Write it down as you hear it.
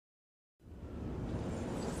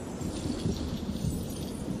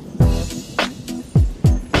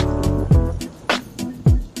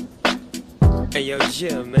Hey yo,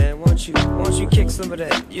 Jim, man, why don't you kick some of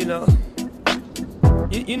that? You know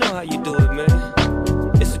how you do it, man.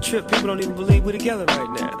 It's a trip. People don't even believe we're together right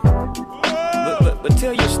now. But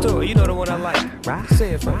tell your story. You know the one I like. Right.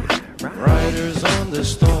 Say it for me. Riders on the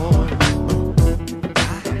storm.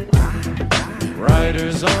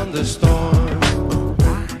 Riders on the storm.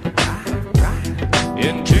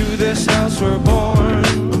 Into this house we're born.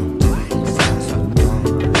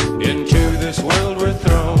 Into this world we're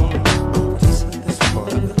thrown.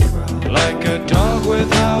 Like a dog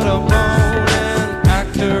without a bone, an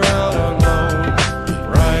actor out alone.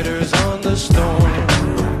 Riders on the storm.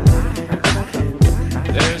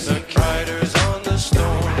 There's a riders on the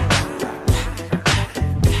storm.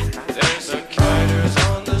 There's a riders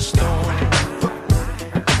on the storm.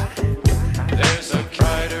 There's a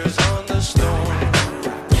riders on the storm.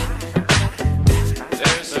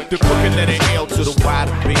 There's a the crooked letter L to the Y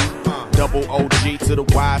to B. Double OG to the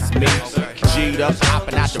Y's me. G'd up,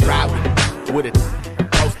 hopping out the ride with it.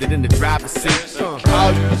 Posted in the driver's seat.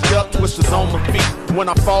 All used up, twisters on my feet. When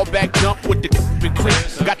I fall back, jump with the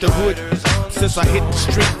creep. Got the hood since I hit the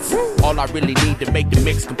streets. All I really need to make the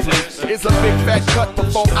mix complete is a big fat cut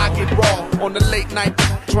before I get raw. On the late night,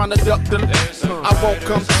 trying to duck the I won't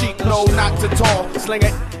come cheap, no, not too tall. Sling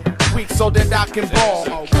it weak so that I can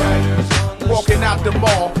ball. Walking out the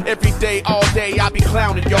mall, every day, all day, I be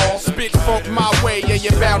clowning y'all. Spit funk my way, yeah,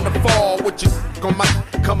 you're bound to fall. With your on my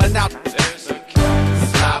coming out.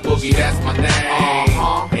 Sly Boogie, that's my name.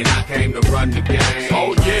 And I came to run the game.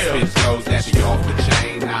 Oh yeah. Spit flows that be off the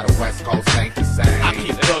chain. Now the West Coast ain't the same. I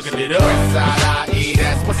keep thugging it up. Westside IE,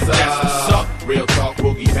 that's what's up. That's what's up. Real talk,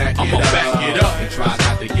 Boogie, back it up. I'ma back it up. And try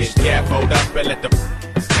not to get gaffled up and let the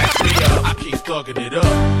snatch me up. I keep thugging it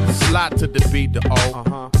up. Slide to the beat, the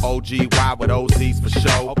O. OGY with OZs for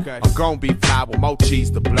show. Okay. I'm gon' be fly with more cheese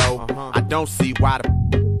to blow. I don't see why the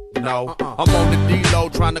no. I'm on the D-Lo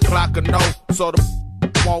trying to clock a note. So the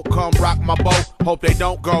won't come rock my boat. Hope they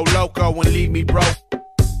don't go loco and leave me broke.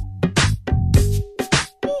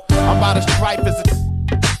 I'm about as tripe as a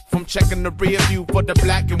from checking the rear view for the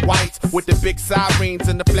black and whites with the big sirens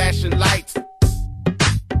and the flashing lights.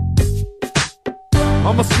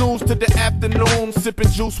 I'ma snooze to the afternoon, sipping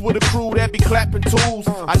juice with a crew that be clapping tools.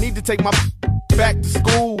 I need to take my back to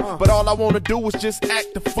school, but all I wanna do is just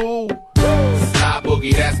act the fool. Sly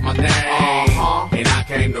Boogie, that's my name. And I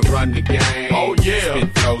came to run the game. Oh yeah.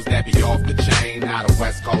 Spit flows that be off the chain. Now the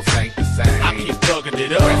West Coast ain't the same. I keep thugging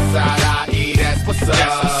it up. Westside IE, that's what's up.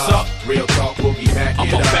 That's what's up. Real talk, Boogie, back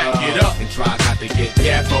it up. I'ma back it up. And try not to get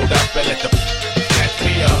gaffled up and let the snatch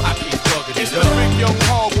me up. I keep thugging it up. It's the big young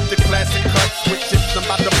hall with the classic cuts. With chips, I'm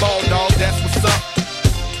about the ball, dog, that's what's up.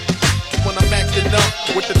 When I'm acting up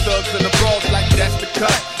with the thugs and the brawls like that's the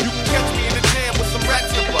cut. You can catch me in the jam with some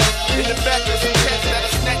rats to bust. In the back with some cats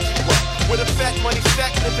that'll snatch you up. With a fat money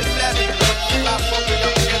stack, living lavish. Fly funky,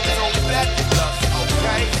 I'm getting so fabulous.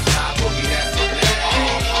 Okay, Sly Boogie, that's my name.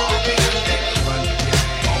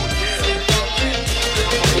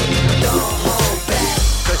 Don't hold back,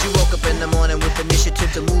 cause you woke up in the morning with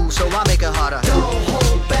initiative to move, so I make it harder. Don't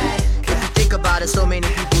hold back, if you think about it, so many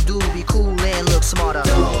people do be cool and look smarter.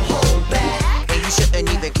 Don't hold back, and you shouldn't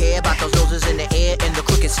even care about those noses in the air and the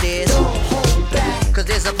crooked stairs. Don't hold back, cause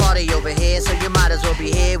there's a party over here, so you might as well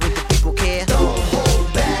be here with the people care. Don't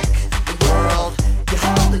hold back, the world, you're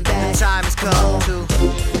holding back. The time has come to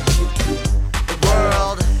the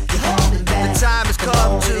world, you're holding back. The time has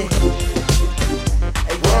come to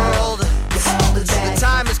world, you're holding back. The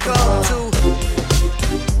time has come to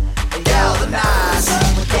galvanize.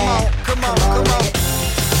 Come on, come on.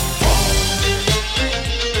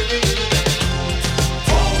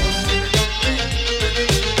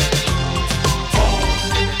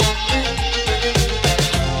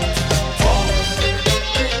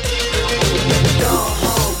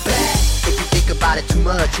 Too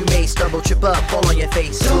much, you may stumble, trip up, fall on your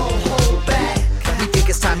face. Don't hold back. We think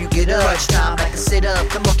it's time you get up. Crunch time, back to sit up,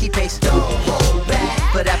 come on, keep pace. Don't hold back.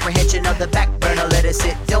 Put apprehension on the back burner, let it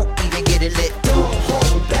sit. Don't even get it lit. Don't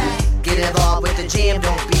hold back. Get involved with the jam,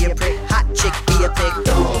 don't be a prick. Hot chick, be a pig.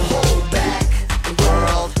 Don't hold back. The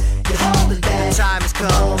world, you're holding back. The time has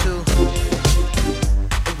come to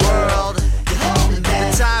the world, you're holding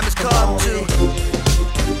back. The time has come to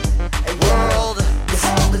a world.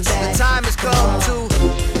 The time has come to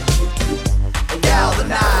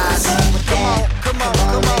galvanize. Come on, come on,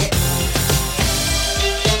 come on.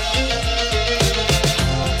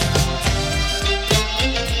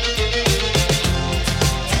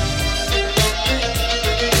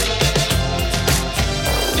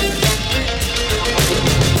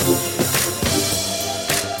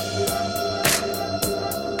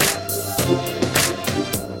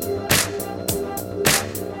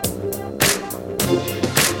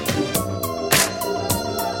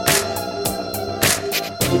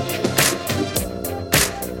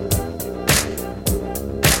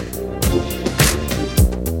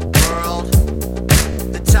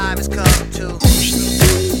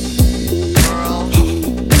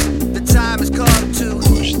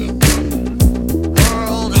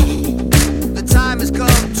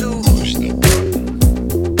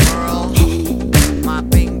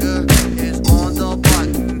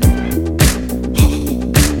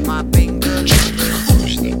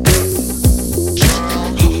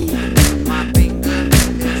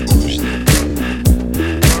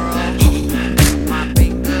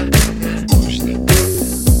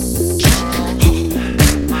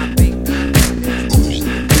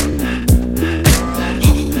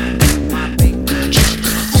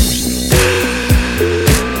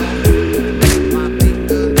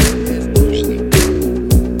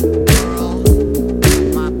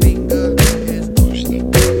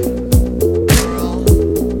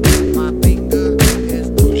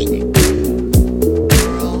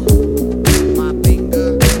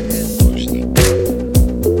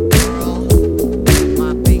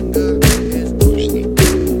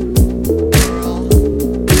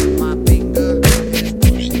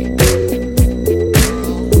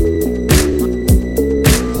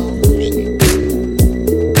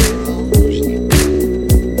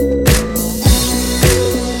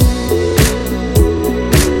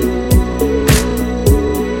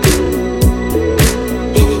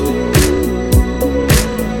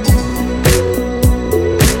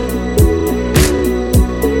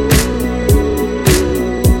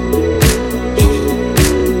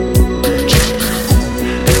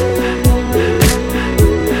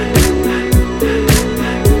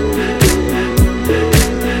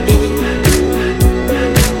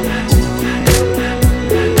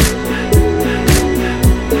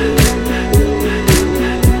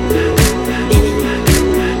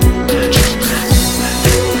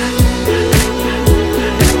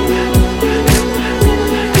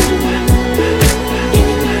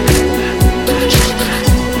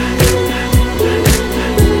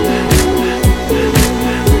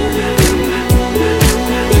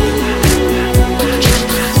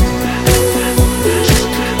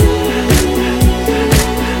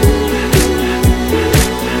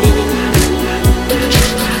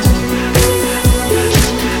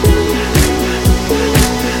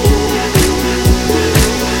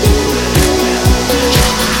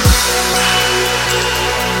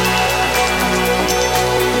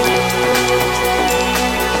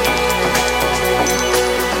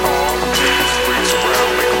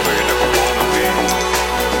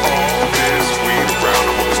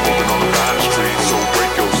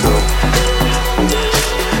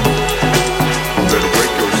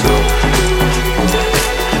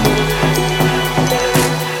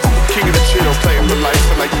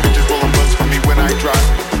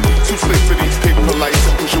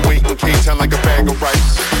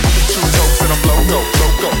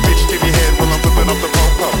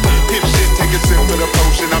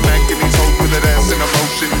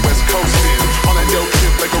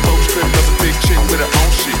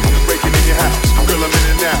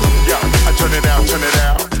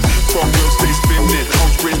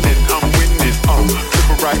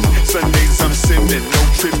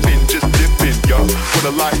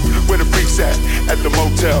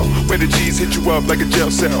 motel where the G's hit you up like a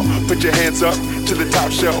jail cell. Put your hands up to the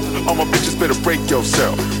top shelf. All my bitches better break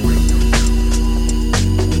yourself.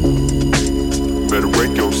 Better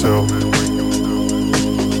break yourself.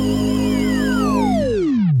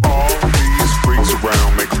 All these freaks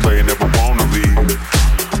around make a play, never wanna leave.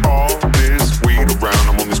 All this weed around,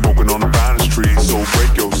 I'm only smoking on the finest trees. So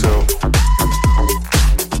break yourself.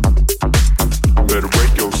 Better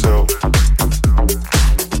break yourself.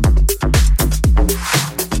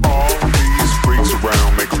 All these freaks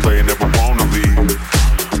around make a play, never wanna leave.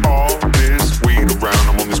 All this weed around,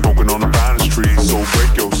 I'm only smoking on the finest trees. So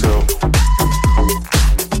break yourself.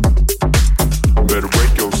 Better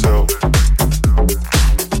break yourself.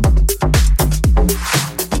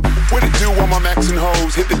 What it do on my max and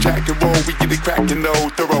hoes? Hit the jack and roll, we get it crackin' though,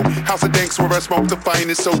 thorough. House of Danks where I smoke the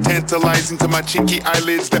finest, so tantalizing to my chinky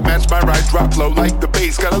eyelids that match my ride, drop low like the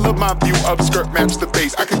bass. Gotta love my view of skirt, match the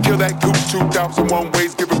face. I could kill that goop 2001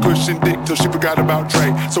 ways, give her cushion dick till she forgot about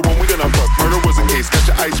Trey. So when we gonna fuck? Murder was a case, got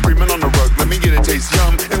your ice screaming on the rug. Let me get a taste,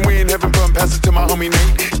 yum. And we ain't having fun, pass it to my homie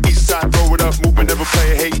Nate. East side, throw it up, moving, never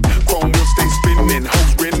play a hate. Chrome wheels stay spinning,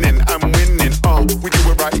 hoes grinning, I'm winning. We do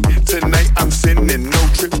it right tonight. I'm sinning, no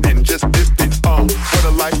tripping, just dipping. What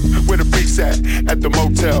a life, where the freaks at the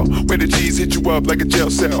motel, where the G's hit you up like a jail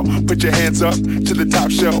cell. Put your hands up to the top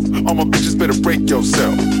shelf. All my bitches better break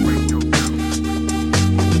yourself.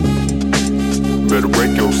 Better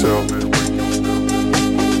break yourself.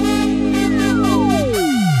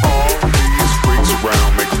 All these freaks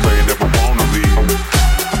around make a play, never wanna leave.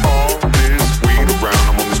 All this weed around,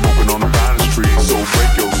 I'm only smoking on the finest trees. So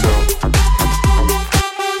break yourself.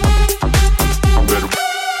 Better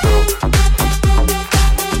break yourself.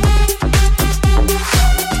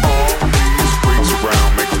 All these freaks around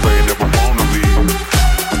make a play, never wanna leave.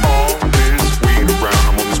 All this weed around,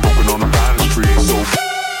 I'm only smoking on the finest trees. So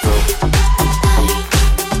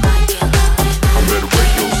better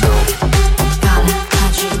break yourself. All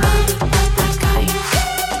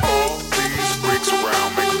these freaks around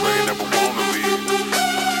make a play, never wanna leave.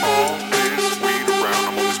 All this weed around,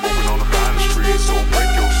 I'm only smoking on the finest trees. So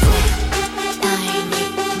break yourself. Better break yourself.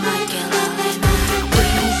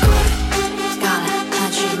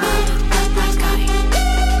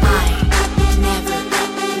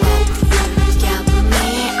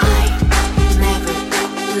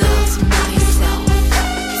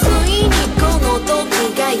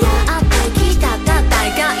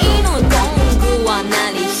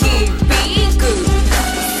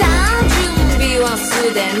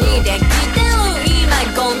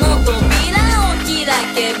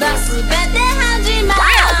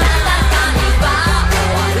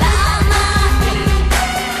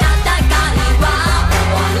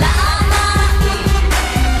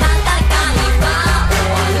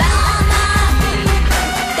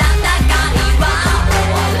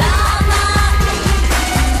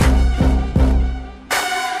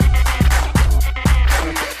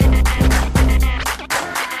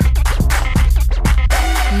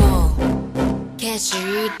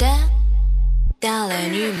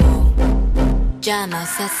邪魔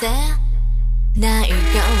させないから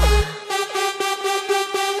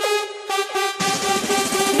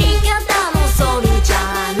味方もソルジャ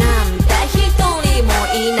ーなんて一人も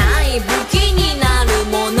いない武器になる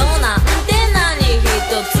ものなんて何一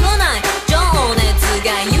つもない情熱が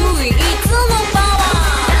唯一のパワー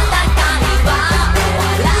戦いは終わ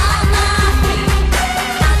らない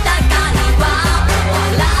戦いは終わ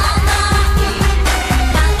らない戦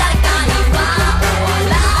いは終わ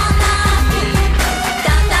らない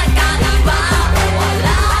戦いは終わら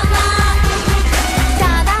ない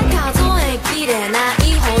ただ数えきれない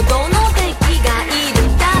ほどの敵がいる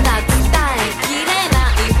ただ伝えきれない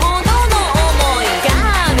ほどの思い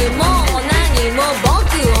があるもう何も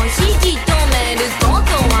僕を引き止めること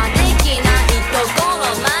はできないところ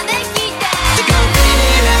まで来て To go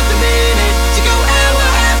minute after minute, to go hour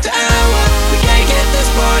after hour. We can't get this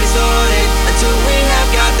party started until we have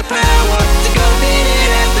got the power. To go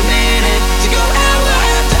minute after minute, to go hour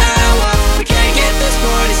after hour. We can't get this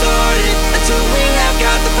party started until we have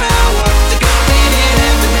got the power. To go minute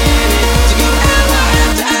after minute, to go hour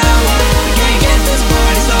after hour. We can't get this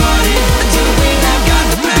party started until we have got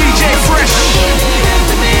the power. DJ Fresh, Minute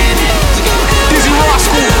after minute, to go hour Dizzy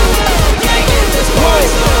Rascal. We can't get this party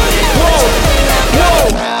started until we have got the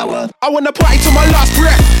power. I wanna party to my last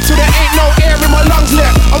breath, till there ain't no air in my lungs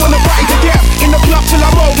left. I wanna party to death, in the club till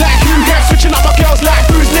I'm old like who left. Switching up my girls like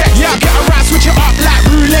who's next. Yeah, I get around, switch it up like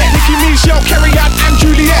roulette. Nicki Michelle, Carrie Ann and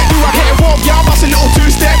Juliet. Do I get involved? Yeah, I bust a little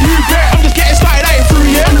two-step. You bet, I'm just getting started, I ain't through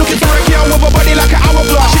yet. I'm looking for a girl with a body like an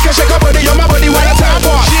hourglass. She can shake her body on my body while I time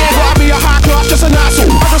pass. She ain't gotta be a high class, just a nice one.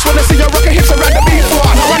 I just wanna see her rockin' hips around the beat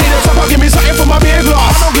fast.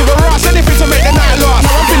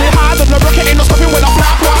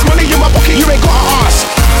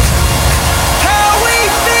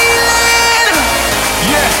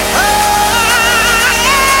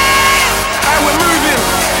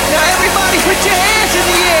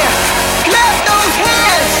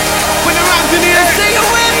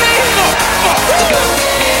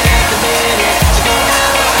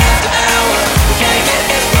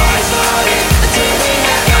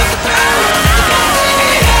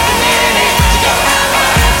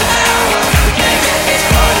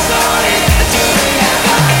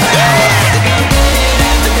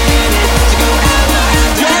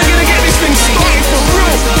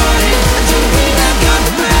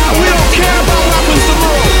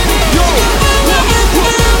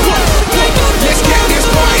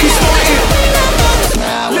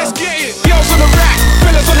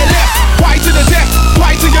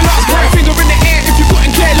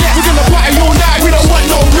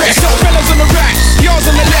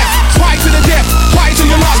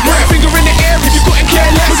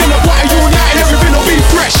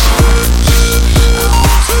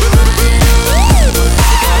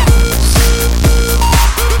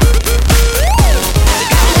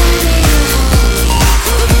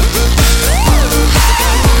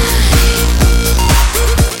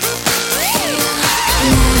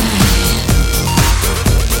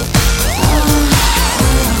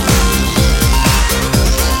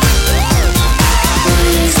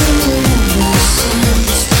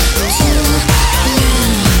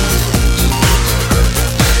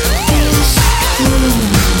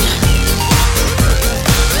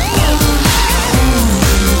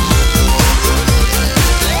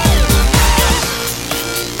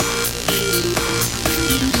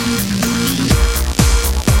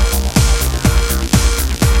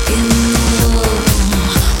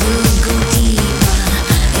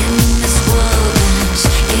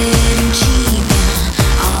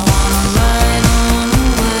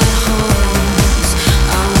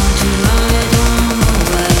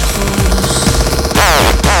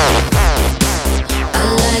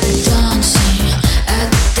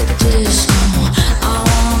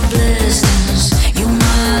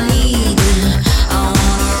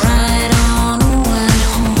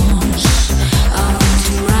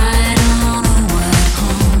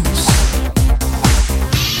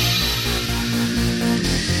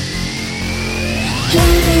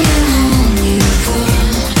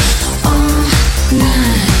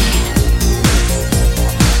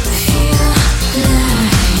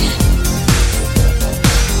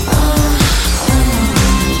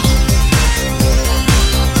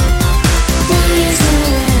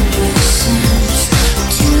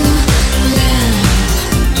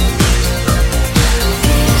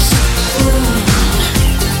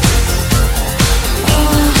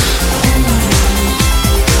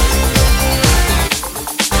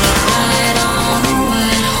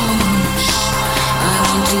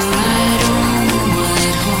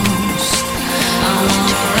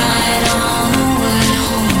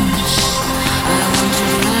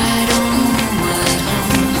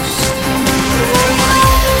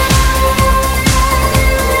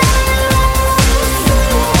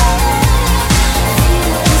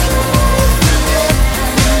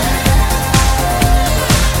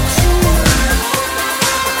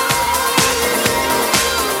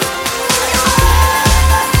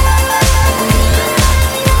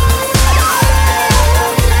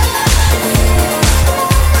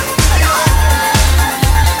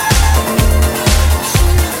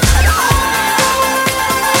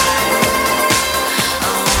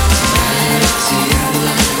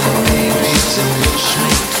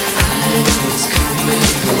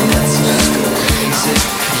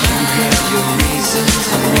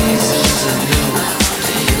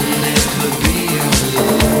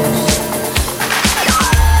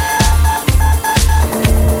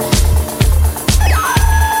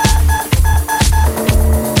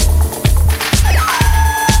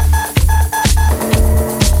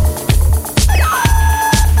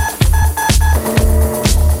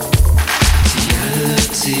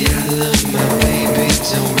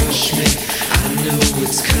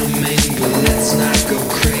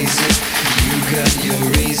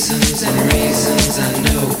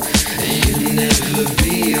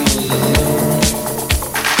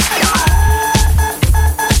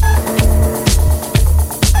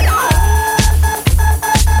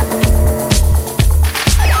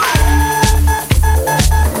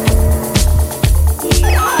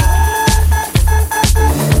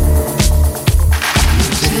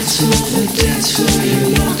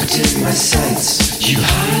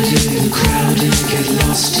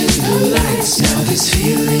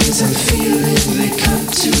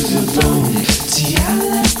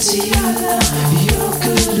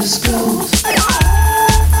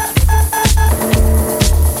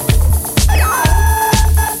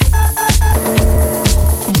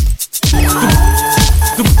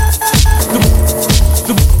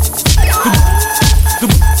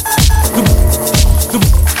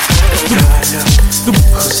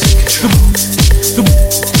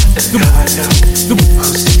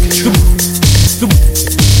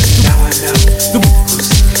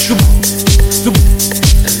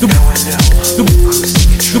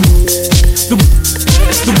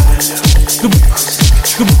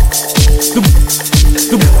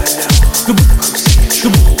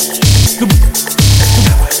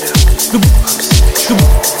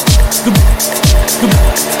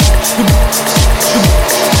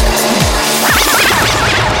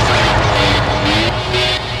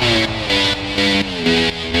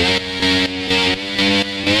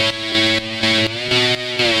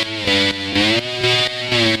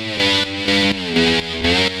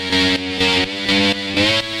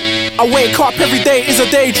 I wake up every day is a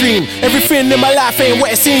daydream. Everything in my life ain't what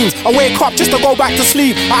it seems. I wake up just to go back to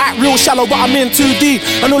sleep. I act real shallow but I'm in too deep.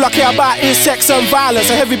 And all I care about is sex and violence.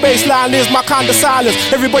 A heavy bass line is my kind of silence.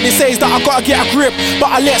 Everybody says that I gotta get a grip, but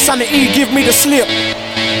I let sanity give me the slip.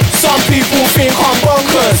 Some people think I'm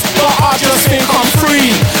bonkers, but I just think I'm free.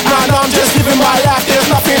 Man, I'm just living my life, there's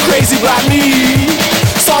nothing crazy about me.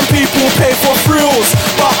 Some people pay for thrills,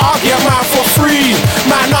 but I get mine for free.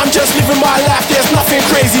 Man, I'm just living my life, there's nothing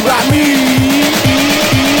crazy about me.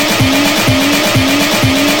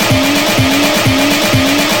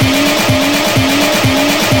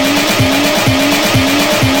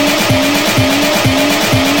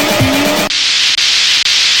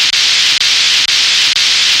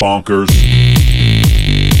 Bonkers.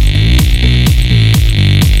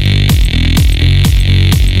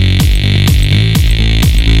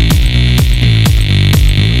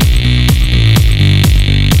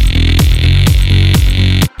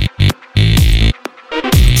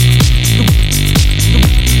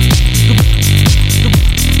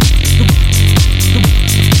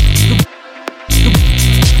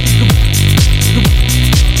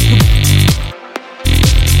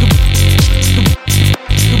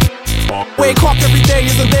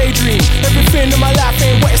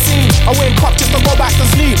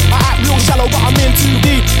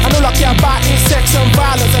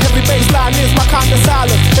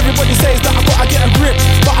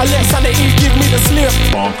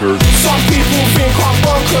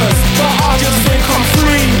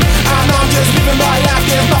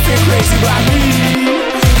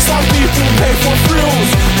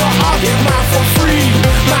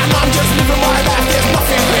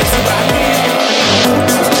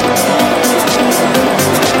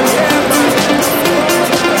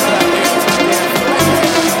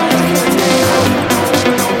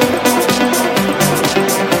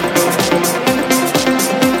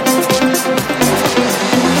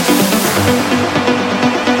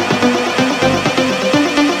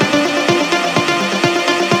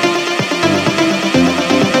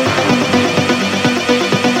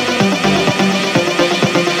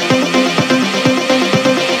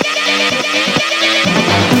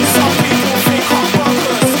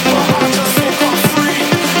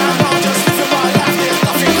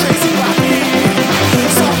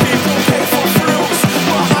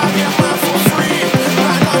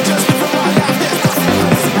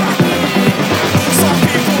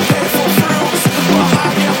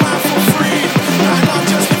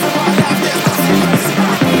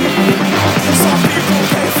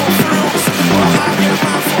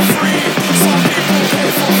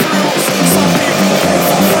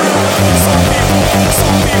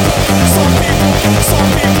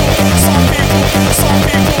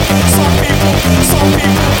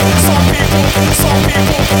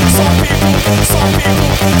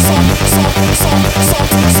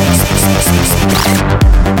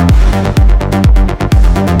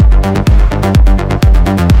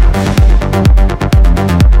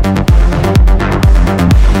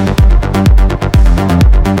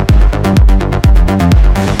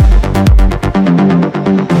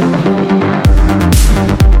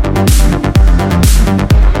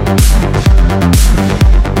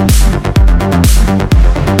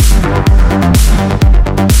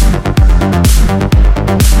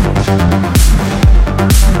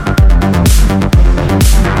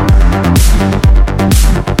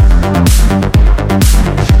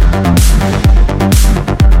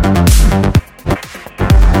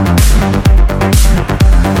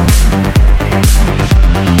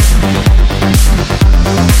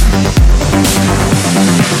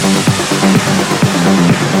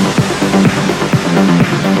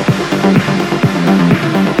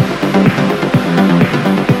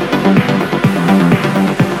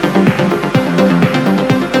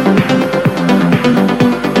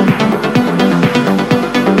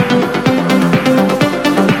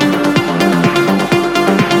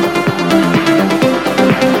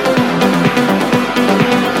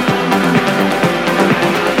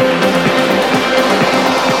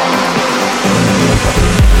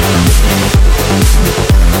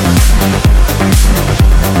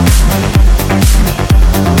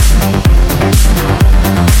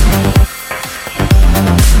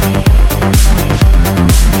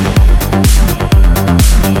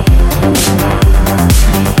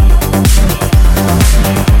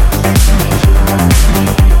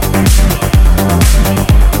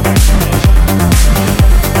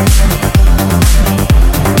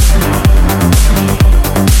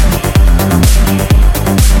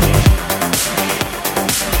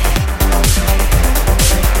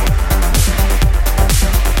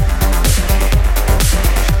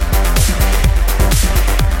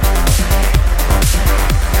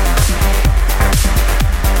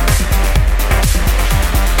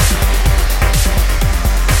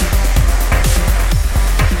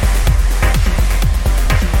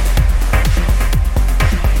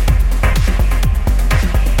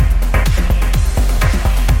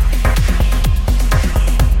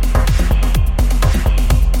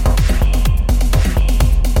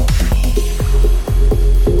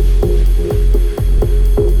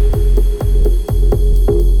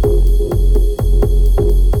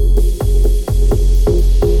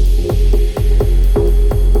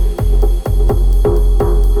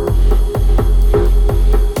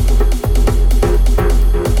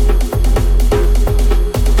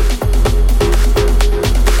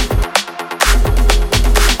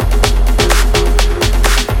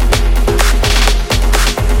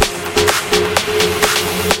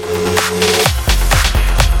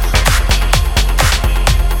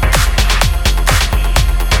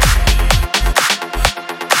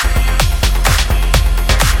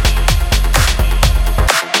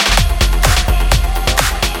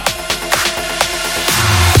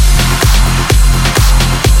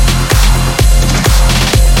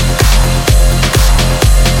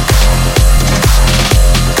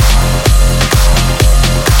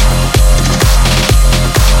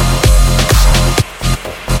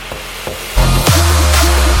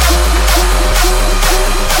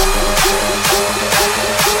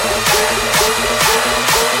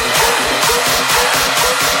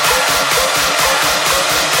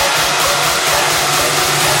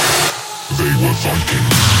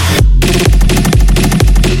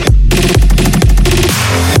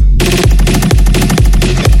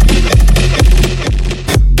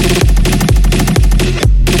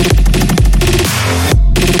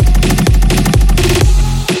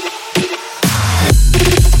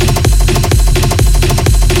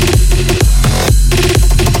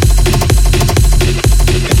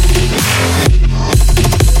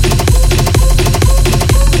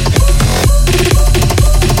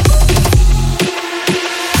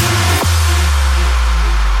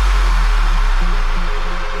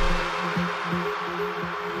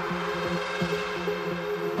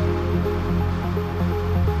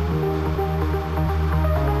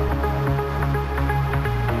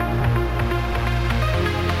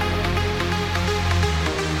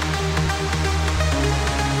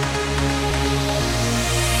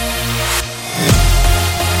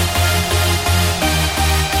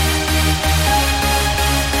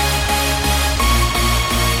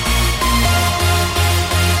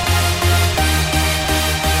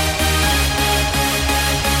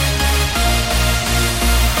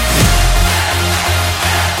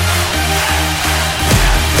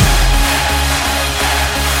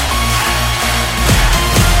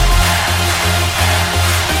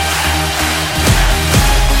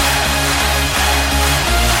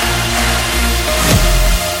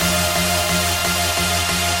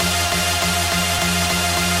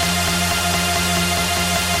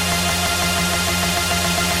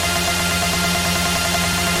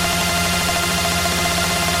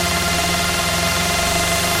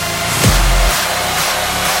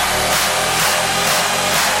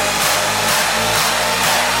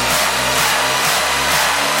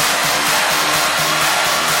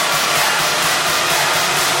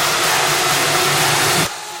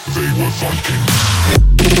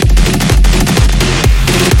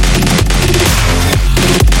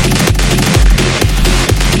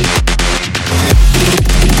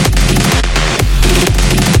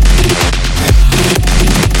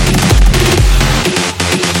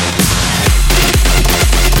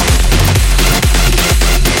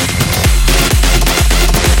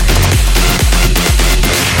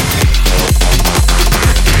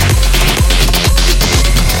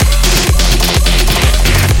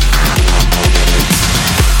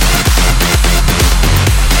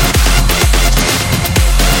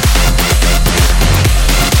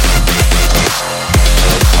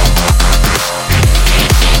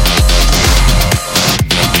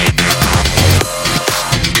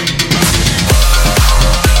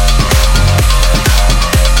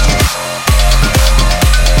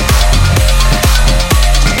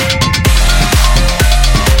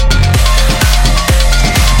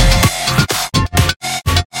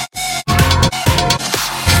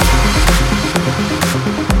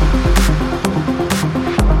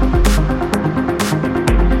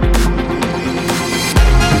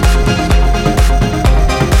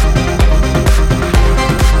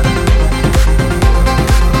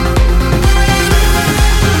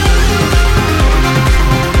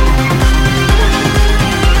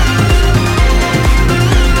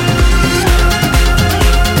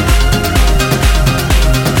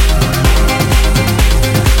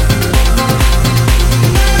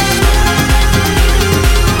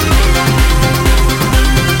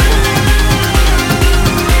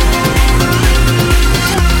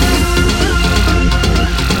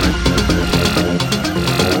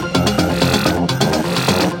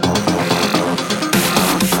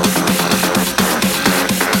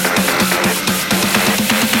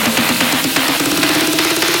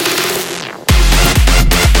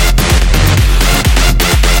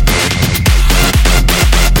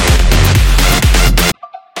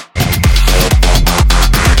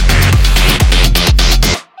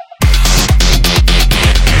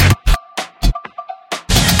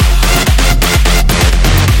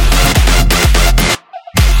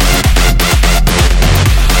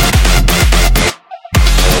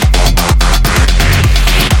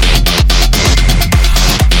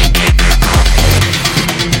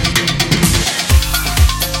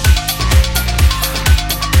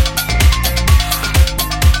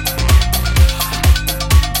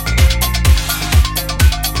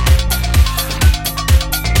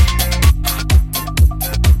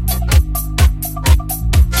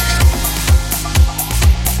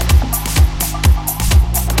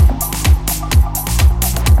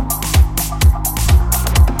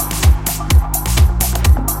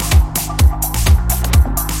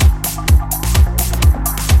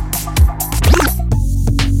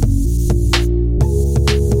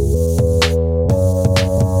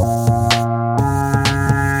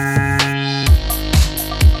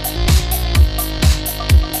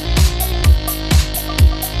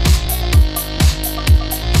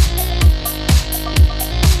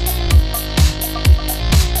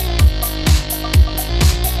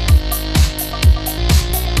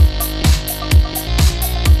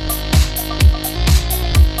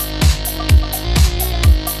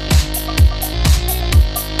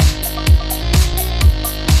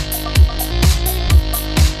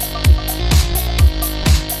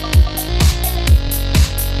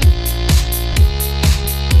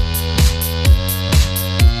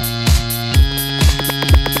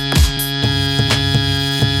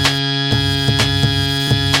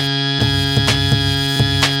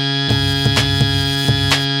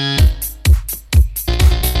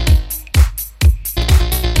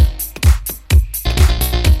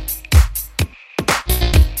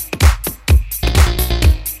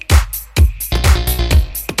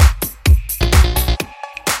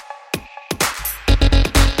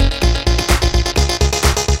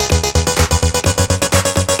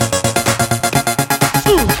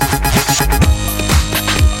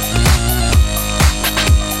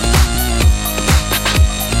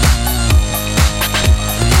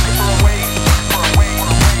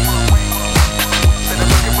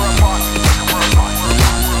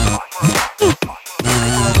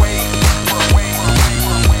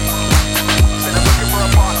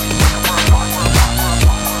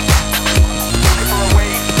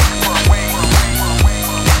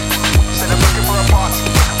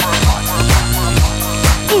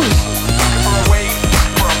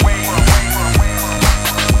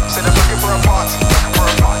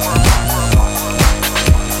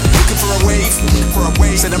 for a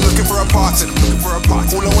wave, said I'm looking for a party.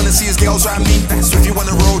 All I wanna see is girls around me. So if you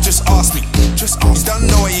wanna roll, just ask me. You don't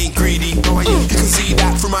know I ain't greedy. You can see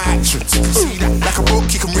that through my actions. Like a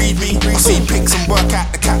book, you can read me. I see pics and work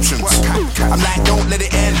out the captions. I'm like, don't let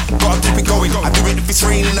it end, gotta keep it going. I do it if it's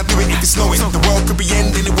raining, I do it if it's snowing. The world could be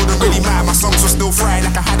ending, it wouldn't really matter. My songs were still fried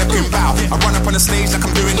like I had a pin bow. I run up on the stage like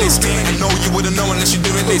I'm doing this thing. And no, you wouldn't know unless you're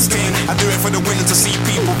doing this thing. I do it for the winner to see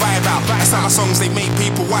people vibe out. That's how my songs, they make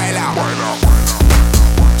people wild out.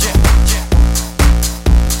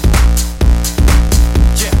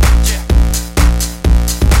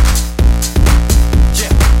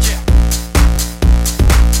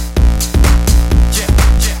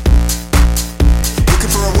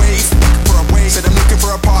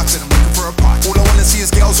 All I wanna see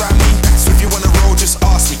is girls around me. So if you wanna roll, just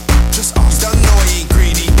ask me. You don't know I ain't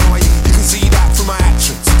greedy. You can see that through my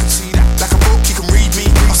actions. Like a book, you can read me.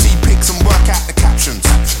 I see pics and work out the captions.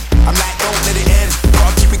 I'm like, don't let it end,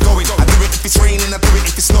 gotta keep it going. I do it if it's raining, I do it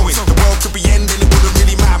if it's snowing. The world could be ending, it wouldn't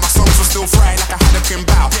really matter. My songs were still fried like I had a pin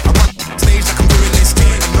bow. I run stage like I'm doing this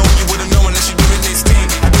thing. And no, you wouldn't know unless you're doing this thing.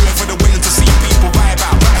 I do it for the winner to see people vibe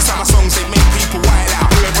out. That's how my songs, they make people wild out.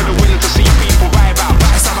 I do it for the winner to see people vibe out.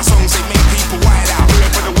 That's how my songs, they make people wild out. Do it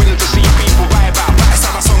for the winner to see people vibe out. That's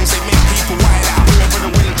how my songs, they make people wild out. Do it for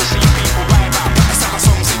the winner to see people vibe out. That's how my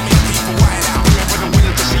songs, they make people wild out. Do it for the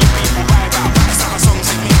winner to see people vibe out. That's how my songs,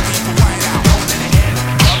 they make people wild out. Don't let it end,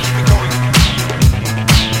 gotta keep it going.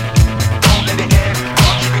 Don't let it end,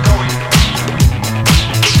 gotta keep it going.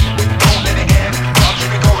 Don't let it end, gotta keep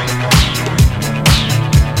it going.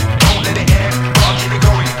 Don't let it end, gotta keep it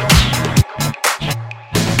going. Don't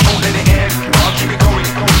let it end,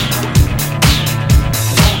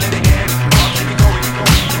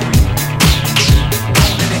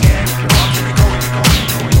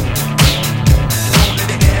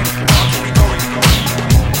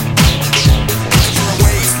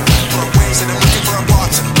 keep it going.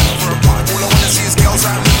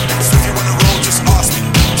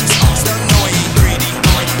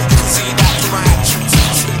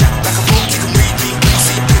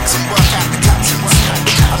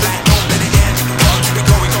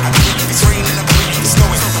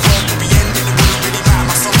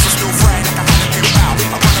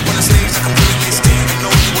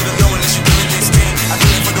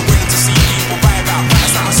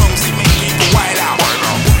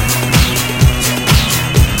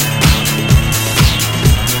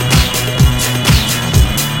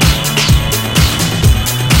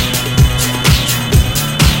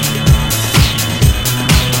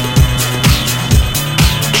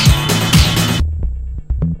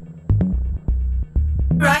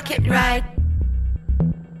 Rocket ride.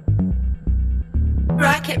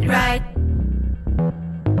 Rocket ride.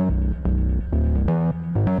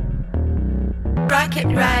 Rocket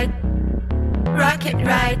ride. Rocket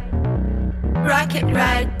ride. Rocket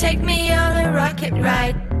ride. Take me on a rocket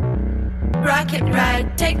ride. Rocket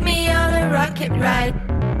ride. Take me on a rocket ride.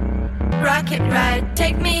 Rocket ride.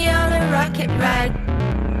 Take me on a rocket ride.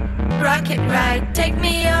 Rocket ride. Take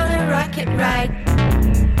me on a rocket ride.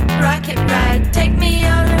 Rocket ride, take me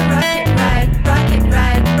on a rocket ride. Rocket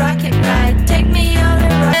ride, rocket ride, take me on a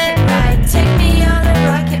rocket ride. Take me on a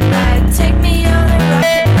rocket ride. Take me on a rocket ride. Take me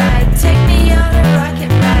on a rocket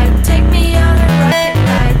ride. Take me on a rocket ride. Take me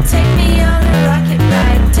on a rocket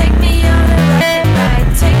ride. Take me on a rocket ride. Take me on a rocket ride. Take me on a rocket ride.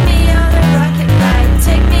 Take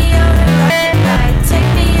me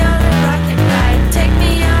on a rocket ride. Take me on a rocket ride. Take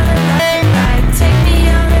me on a rocket ride. Take me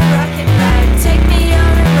on a rocket ride. Take me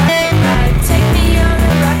on a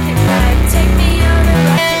rocket ride. Take me on a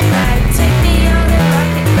rocket ride. Take me on a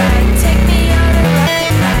rocket ride. Take me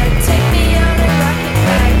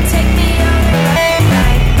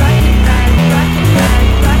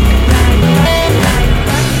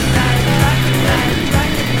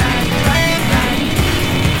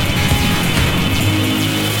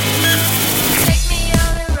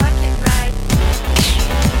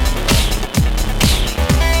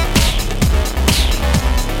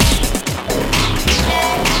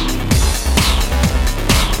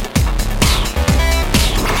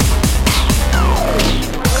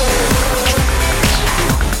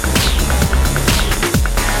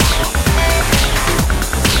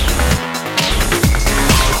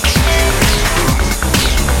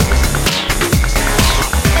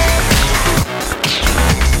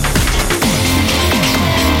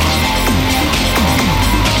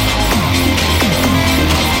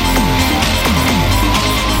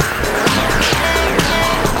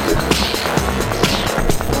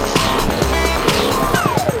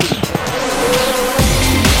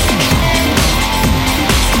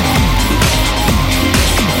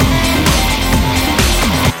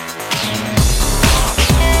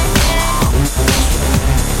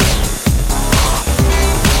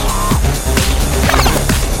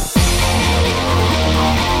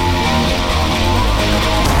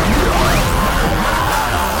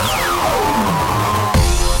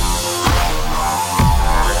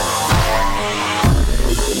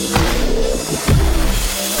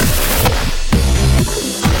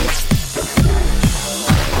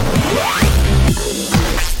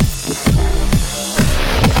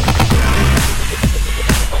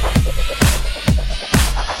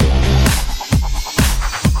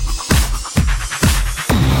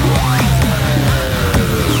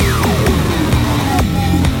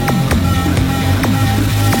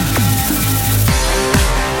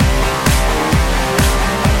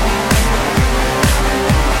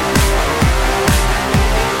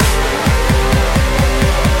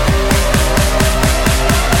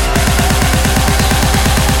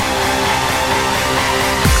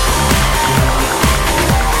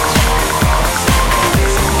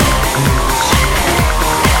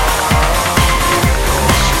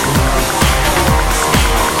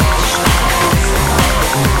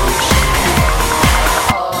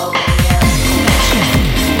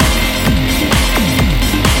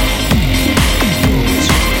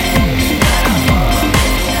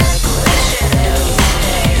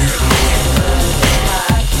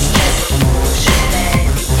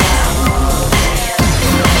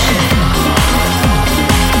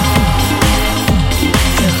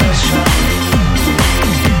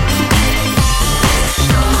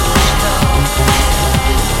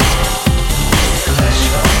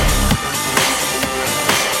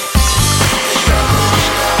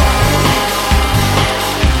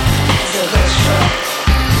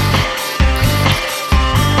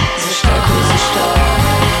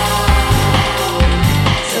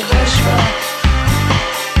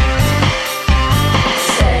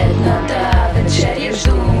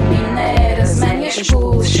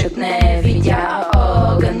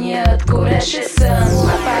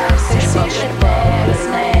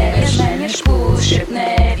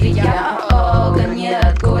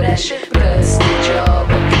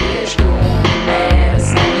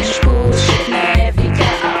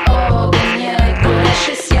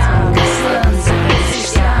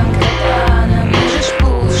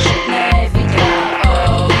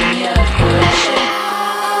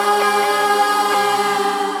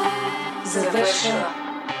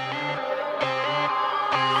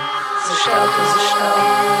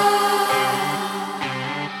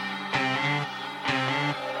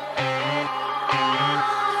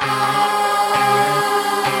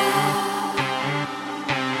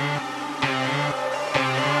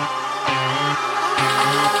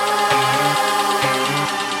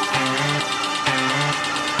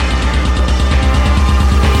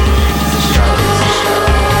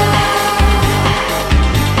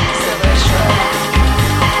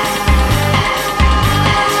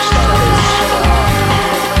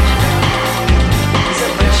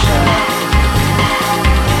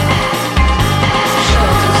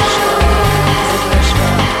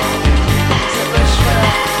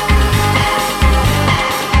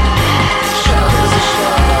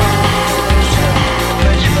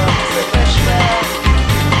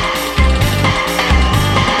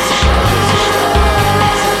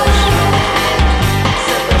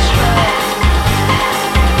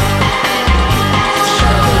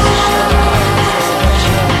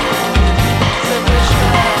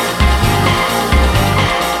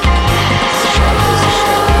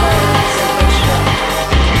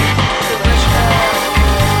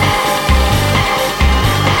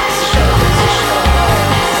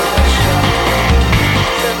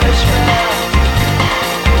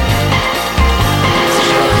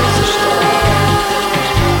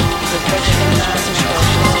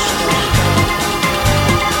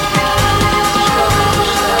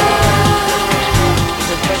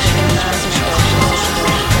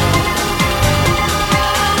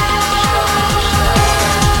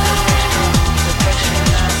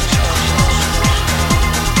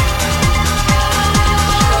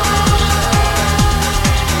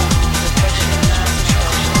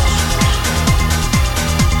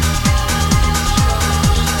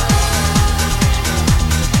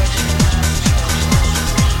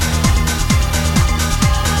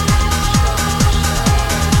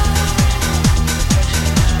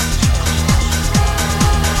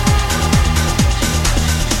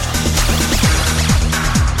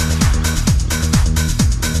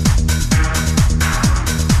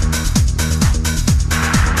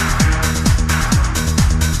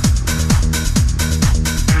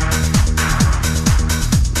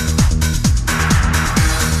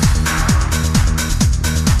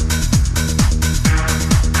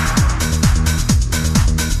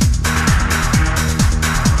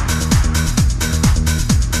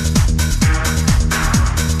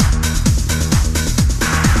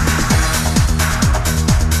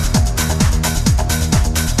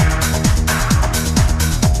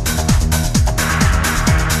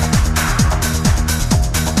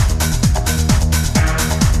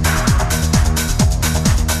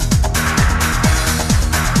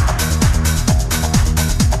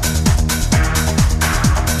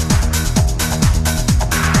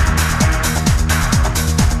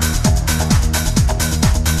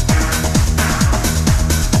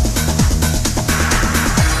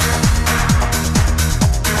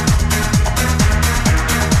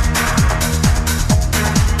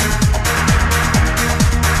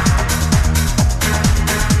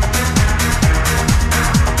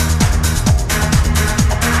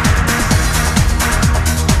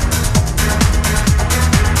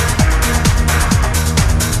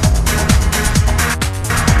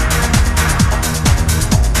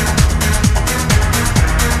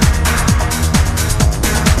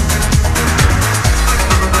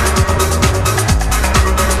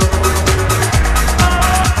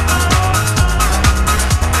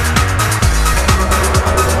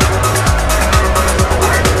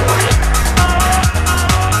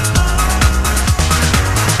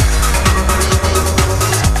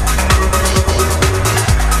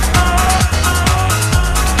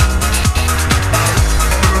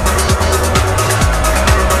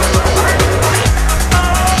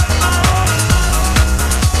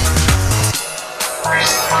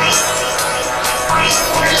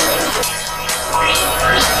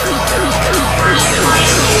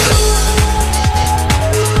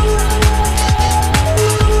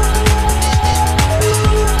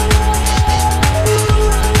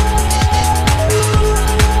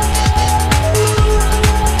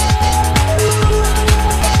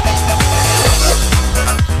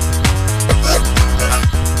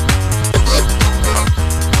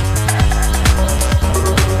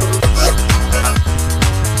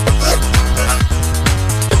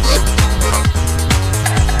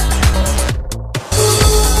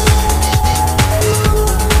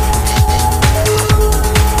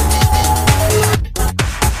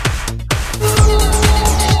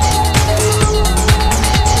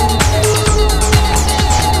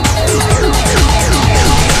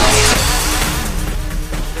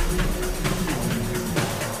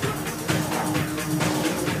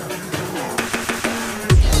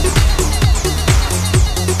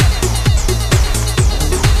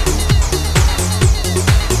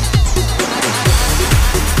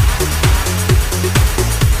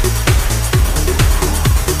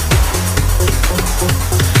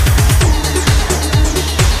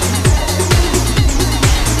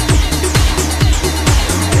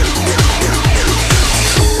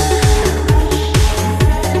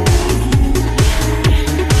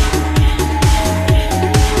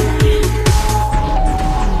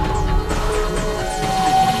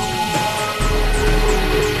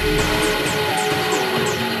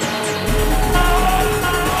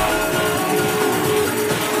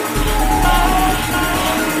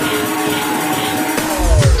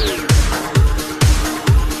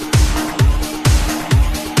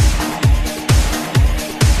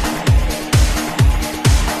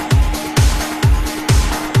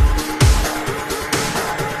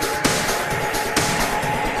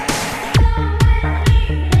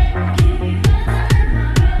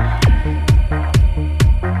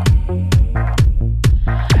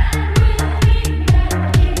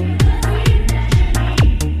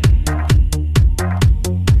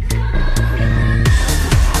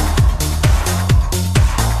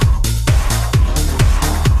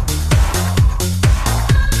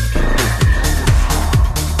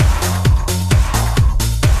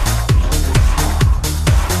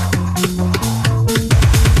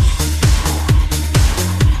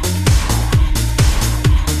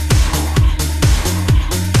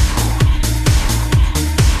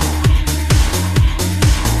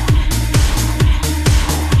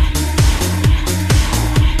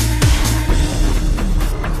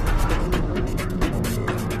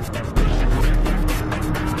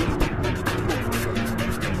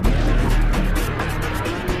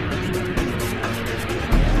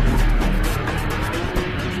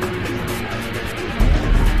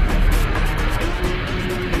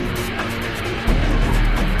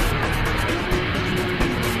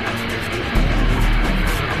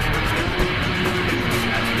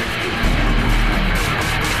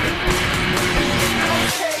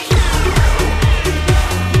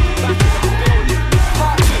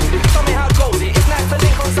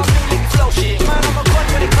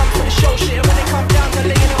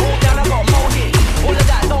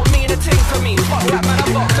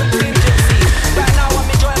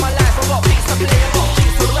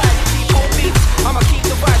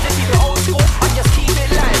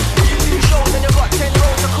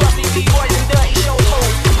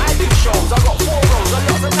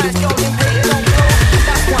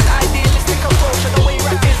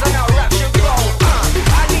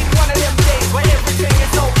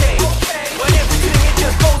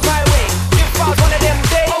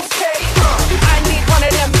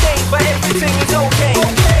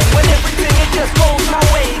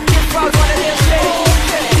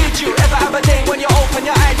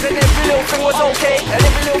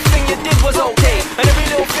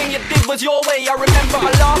was your way. I remember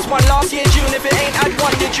our last one last year June. If it ain't had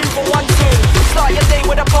one, did you for one soon? Start your day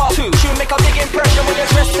with a part two. Tune make a big impression when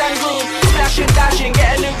you're dressed and groomed. Splashing, dashing,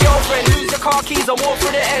 get a new girlfriend. Lose your car keys or walk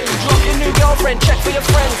through the end. Drop your new girlfriend, check for your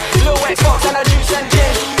friends. Lil Xbox and a juice and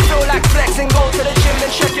gin. Feel like flexing, go to the gym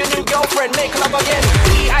and check your new girlfriend. Make love again.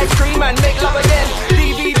 Eat ice cream and make love again.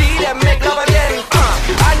 DVD then make love again.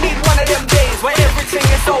 I need one of them days where everything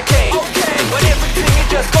is okay. When everything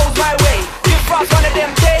it just goes my way. Give us one of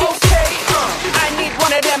them days. I need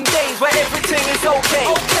one of them days where everything is okay.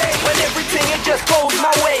 When everything it just goes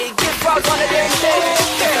my way. Give us one of them days.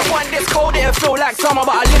 The one this cold it'll feel like summer,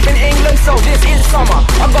 but I live in England so this is summer.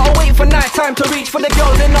 I gotta wait for night time to reach for the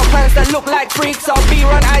girls in no pants that look like freaks. I'll be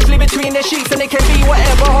run Isley between the sheets and it can be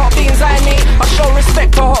whatever hot beans I meet. I show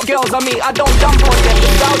respect to hot girls I meet. I don't dump on them,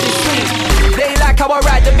 the crowd is sweet. They like how I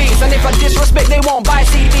ride the beats, and if I disrespect they won't buy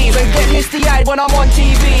CDs and get misty-eyed when I'm on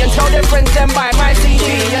TV and tell their friends them buy my CD,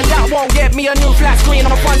 and that won't get me a new flat screen.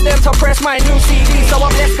 I'ma want them to press my new CD, so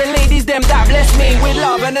I bless the ladies them that bless me with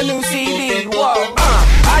love and a new CD. Whoa,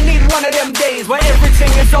 I need one of them days where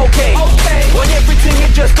everything is okay. When everything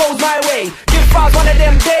it just goes my way. Give us one of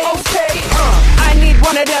them days. I need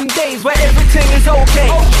one of them days where everything is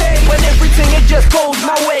okay. When everything it just goes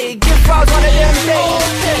my way. Give us one of them days.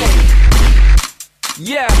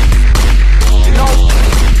 Yeah, you know,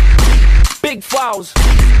 big files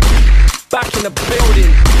back in the building.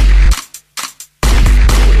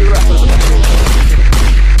 What are you rappers about?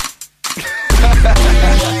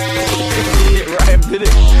 It rhymed, did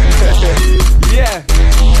it? Yeah,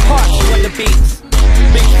 Hutch on the beats.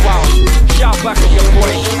 Big files, shout back at your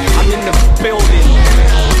boy. I'm in the building.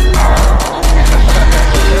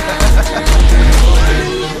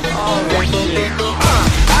 Oh shit.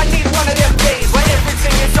 I need one of them days where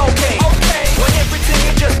everything is okay. When everything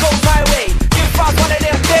it just goes my way. Give us one of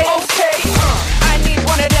them days. I need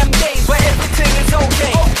one of them days where everything is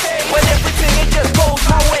okay. When everything it just goes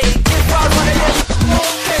my way. Give us one of them.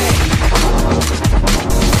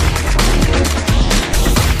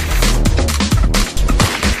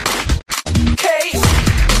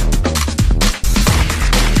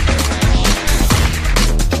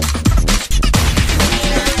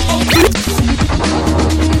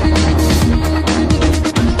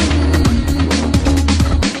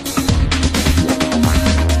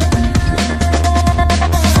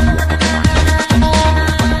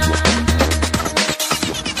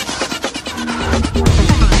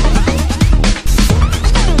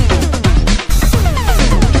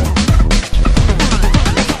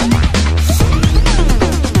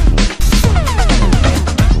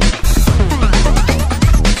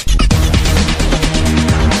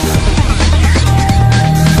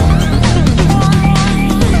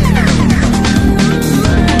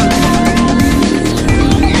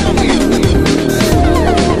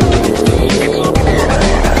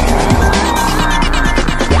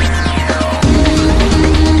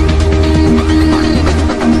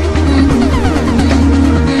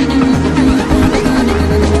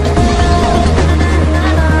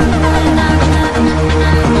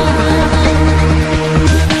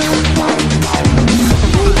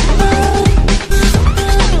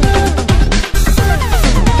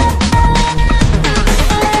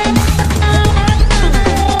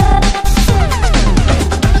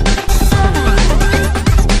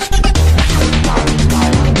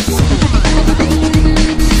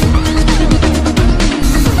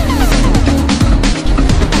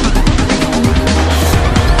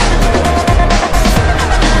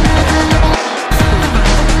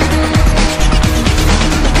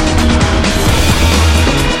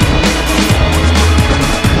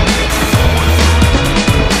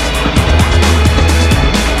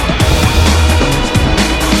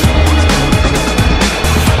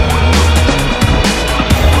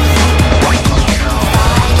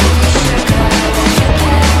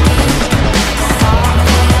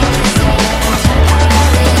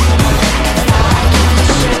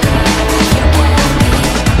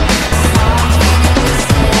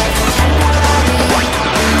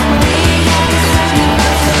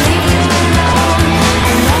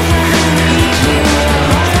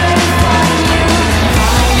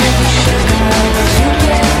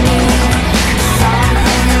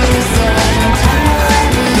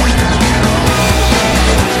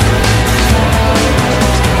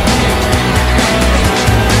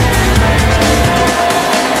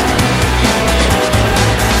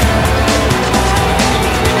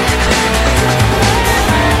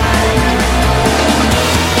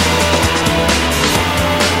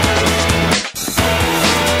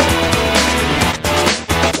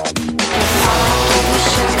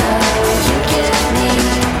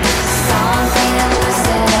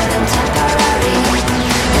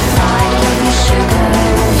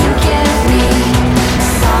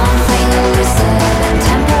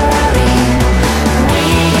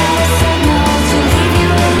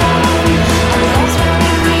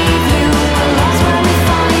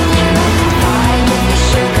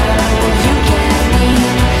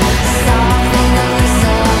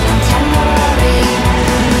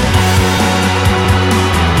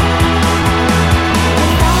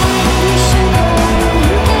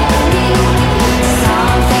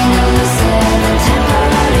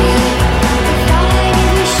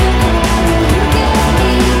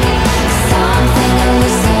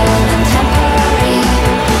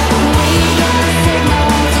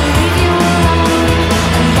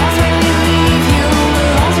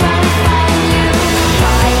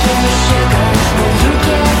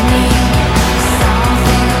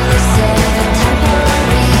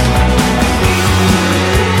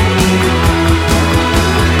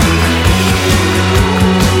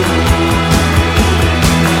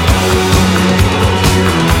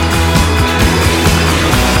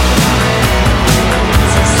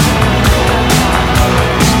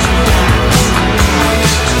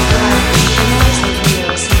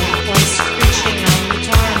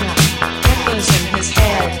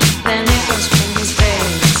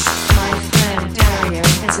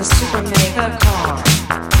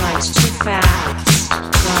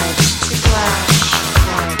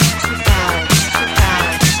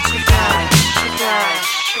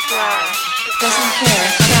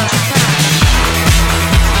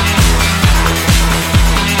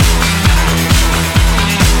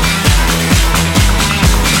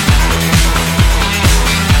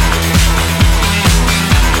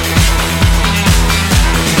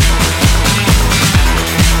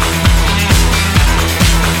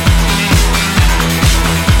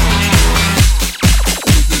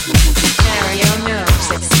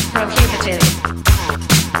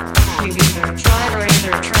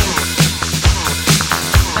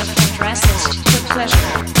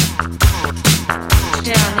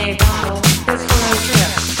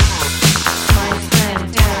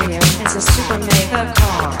 is a super mega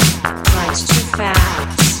car.